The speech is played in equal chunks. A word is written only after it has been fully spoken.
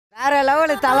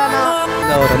Level தலைனா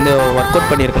அவர் வந்து work out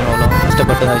பண்ணியிருக்கணும், அவ்வளோ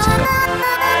கஷ்டப்பட்டு தான் வச்சுருக்கேன்.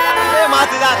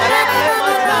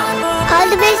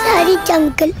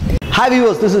 Hi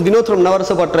viewers, this is Vinod from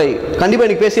Navarasa Pattarai. கண்டிப்பா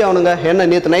இன்னைக்கு பேசி ஆகணுங்க. என்ன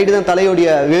நேற்று நைட்டு தான் தலையோடைய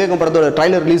விவேகம் படத்தோட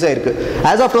ட்ரைலர் ரிலீஸ் ஆயிருக்கு.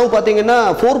 ஆஸ் ஆஃப் நவ் பார்த்தீங்கன்னா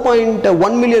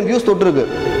 4.1 மில்லியன் வியூஸ் தொட்டிருக்கு.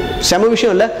 செம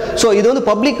விஷயம் இல்லை. ஸோ இது வந்து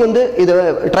பப்ளிக் வந்து இது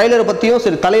ட்ரைலரை பற்றியும்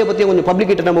சரி தலையை பற்றியும் கொஞ்சம்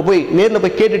பப்ளிக் கிட்ட நம்ம போய் நேரில்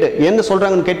போய் கேட்டுட்டு என்ன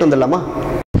சொல்கிறாங்கன்னு கேட்டு வந்துடலாமா?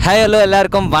 ஹாய் ஹலோ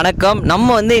எல்லாருக்கும் வணக்கம்.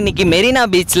 நம்ம வந்து இன்றைக்கி மெரினா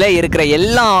பீச்சில் இருக்கிற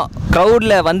எல்லா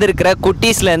க்ரௌடில் வந்திருக்கிற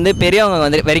குட்டீஸ்லேருந்து பெரியவங்க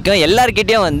வந்து வரைக்கும்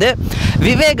எல்லாருக்கிட்டேயும் வந்து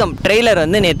விவேகம் ட்ரெய்லர்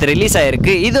வந்து நேற்று ரிலீஸ்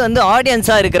ஆகிருக்கு. இது வந்து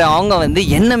ஆடியன்ஸாக இருக்கிற அவங்க வந்து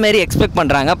என்ன மாரி எக்ஸ்பெக்ட்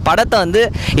பண்ணுறாங்க, படத்தை வந்து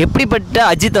எப்படிப்பட்ட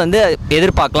அஜித்தை வந்து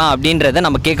எதிர்பார்க்கலாம் அப்படின்றத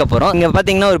நம்ம கேட்க போகிறோம். இங்கே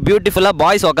பார்த்தீங்கன்னா ஒரு பியூட்டிஃபுல்லாக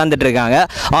பாய்ஸ் உட்காந்துட்டு இருக்காங்க.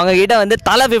 அவங்கக்கிட்ட வந்து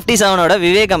தலை 57ஓட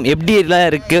விவேகம் எப்படிலாம்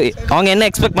இருக்குது, அவங்க என்ன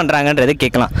எக்ஸ்பெக்ட் பண்ணுறாங்கன்றதை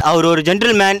கேட்கலாம். அவர் ஒரு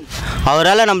ஜென்டில்மேன்,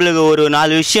 அவரால் நம்மளுக்கு ஒரு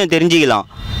 4 விஷயம் தெரிஞ்சுக்கலாம்.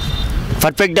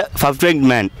 Perfect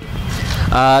man.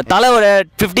 தலையோட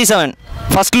 57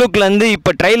 ஃபர்ஸ்ட் லுக்லேருந்து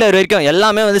இப்போ ட்ரெய்லர் வரைக்கும்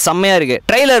எல்லாமே வந்து செம்மையாக இருக்குது.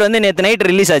 ட்ரெய்லர் வந்து நேற்று நைட்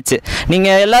ரிலீஸ் ஆச்சு.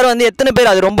 நீங்கள் எல்லோரும் வந்து எத்தனை பேர்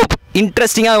அது ரொம்ப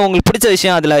இன்ட்ரெஸ்டிங்காக உங்களுக்கு பிடிச்ச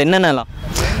விஷயம் அதில் என்னென்னலாம்?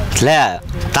 இல்லை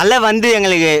தலை வந்து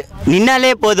எங்களுக்கு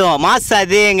நின்னாலே போதும், மாஸ்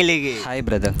அது எங்களுக்கு. Hi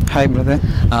brother.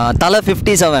 தலை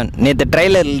 57 நேற்று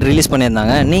ட்ரெய்லர் ரிலீஸ்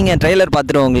பண்ணியிருந்தாங்க. நீங்கள் ட்ரெய்லர்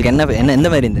பார்த்துட்டு உங்களுக்கு என்ன எந்த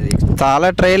மாதிரி இருந்தது? தலை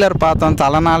ட்ரெய்லர் பார்த்தோம்,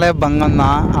 தலைனாலே பங்கம்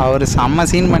தான். அவர் செம்ம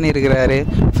சீன் பண்ணியிருக்கிறாரு.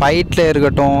 ஃபைட்டில்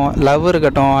இருக்கட்டும், லவ்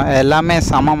இருக்கட்டும், எல்லாமே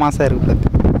செம்ம மாசாக இருக்குது.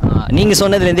 நீங்கள்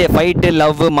சொன்னதுலேருந்தே ஃபைட்டு,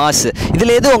 லவ், மாஸ்,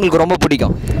 இதில் எது உங்களுக்கு ரொம்ப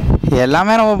பிடிக்கும்?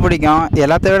 எல்லாமே ரொம்ப பிடிக்கும்.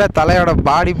 எல்லாத்த விட தலையோட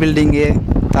பாடி பில்டிங்கு,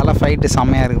 தலை ஃபைட்டு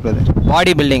செம்மையாக இருக்குது.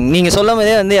 பாடி பில்டிங் நீங்கள் சொல்லும்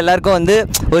போதே வந்து எல்லாருக்கும் வந்து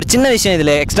ஒரு சின்ன விஷயம்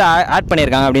இதில் எக்ஸ்ட்ரா ஆட்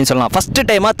பண்ணியிருக்காங்க அப்படின்னு சொல்லலாம். ஃபஸ்ட்டு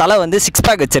டைமாக தலை வந்து 6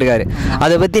 பேக் வச்சுருக்காரு.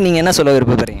 அதை பற்றி நீங்கள் என்ன சொல்ல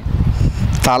விருப்பப்படுறீங்க?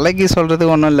 தலைக்கு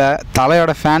சொல்கிறதுக்கு ஒன்றும் இல்லை.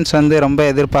 தலையோட ஃபேன்ஸ் வந்து ரொம்ப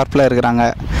எதிர்பார்ப்பில் இருக்கிறாங்க.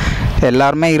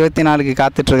 எல்லாருமே 24க்கு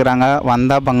காத்துட்ருக்குறாங்க,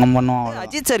 வந்தால் பங்கம் பண்ணுவோம்.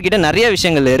 அஜித் சார் கிட்ட நிறைய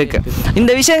விஷயங்கள் இருக்குது.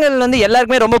 இந்த விஷயங்கள் வந்து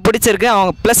எல்லாருக்குமே ரொம்ப பிடிச்சிருக்கு.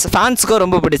 அவங்க ப்ளஸ் ஃபேன்ஸுக்கும்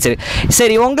ரொம்ப பிடிச்சிருக்கு.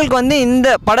 சரி, உங்களுக்கு வந்து இந்த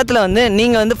படத்தில் வந்து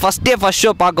நீங்கள் வந்து ஃபஸ்ட்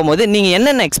ஷோ பார்க்கும்போது நீங்கள்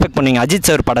என்னென்ன எக்ஸ்பெக்ட் பண்ணுவீங்க அஜித்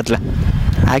சார் படத்தில்?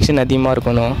 ஆக்ஷன் அதிகமாக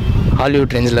இருக்கணும்,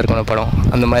 ஹாலிவுட் ரேஞ்சில் இருக்கணும் படம்,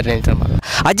 அந்த மாதிரி ரேஞ்சில் பார்க்கலாம்.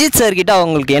 அஜித் சார் கிட்ட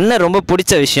அவங்களுக்கு என்ன ரொம்ப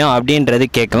பிடிச்ச விஷயம் அப்படின்றது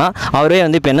கேட்கலாம். அவரே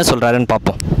வந்து இப்போ என்ன சொல்கிறாருன்னு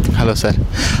பார்ப்போம். Hello sir.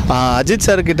 அஜித்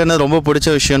சார் கிட்டே ரொம்ப பிடிச்ச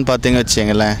விஷயம்னு பார்த்தீங்க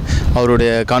வச்சுங்களேன்,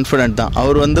 அவருடைய கான்ஃபிடென்ட் தான்.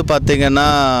 அவர் வந்து பார்த்திங்கன்னா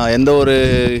எந்த ஒரு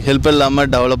ஹெல்ப் இல்லாமல்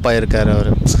டெவலப் ஆகியிருக்கார்.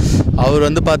 அவர்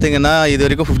வந்து பார்த்திங்கன்னா இது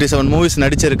வரைக்கும் 57 மூவிஸ்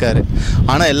நடிச்சிருக்காரு.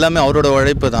 ஆனால் எல்லாமே அவரோட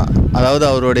உழைப்பு தான். அதாவது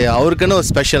அவருக்குன்னு ஒரு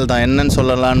ஸ்பெஷல் தான். என்னன்னு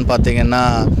சொல்லலான்னு பார்த்தீங்கன்னா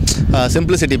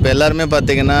சிம்பிளிசிட்டி. இப்போ எல்லாருமே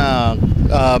பார்த்திங்கன்னா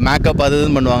மேக்கப் அது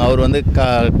இதுன்னு பண்ணுவாங்க. அவர் வந்து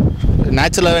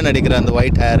நேச்சுரலாகவே நடிக்கிறார். அந்த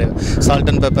white hair, salt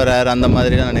and pepper hair, அந்த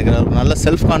மாதிரிலாம் நினைக்கிறார். நல்ல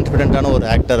செல்ஃப் கான்ஃபிடென்ட்டான ஒரு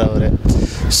ஆக்டர் அவர்.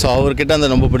 ஸோ அவர்கிட்ட அந்த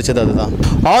ரொம்ப பிடிச்சது அதுதான்.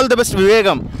 All the best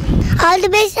Vivegam. All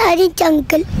the best ஹரிச்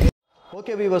uncle.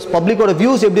 Okay viewers, பப்ளிக்கோட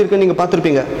views எப்படி இருக்குன்னு நீங்கள்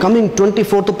பார்த்துருப்பீங்க. கம்மிங்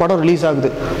 24th படம் ரிலீஸ் ஆகுது.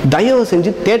 தயவு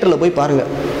செஞ்சு தேட்டரில் போய் பாருங்கள்.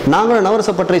 நாங்களும்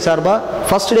நவரச பட்டறை சார்பாக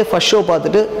ஃபர்ஸ்ட் ஷோ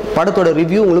பார்த்துட்டு படத்தோட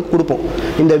ரிவ்யூ உங்களுக்கு கொடுப்போம்.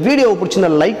 இந்த வீடியோவை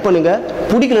பிடிச்சிருந்தா லைக் பண்ணுங்கள்,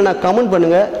 பிடிக்கலன்னா கமெண்ட்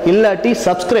பண்ணுங்கள், இல்லாட்டி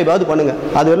சப்ஸ்கிரைபாவது பண்ணுங்கள்.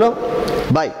 அது வரலாம்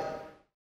பாய்.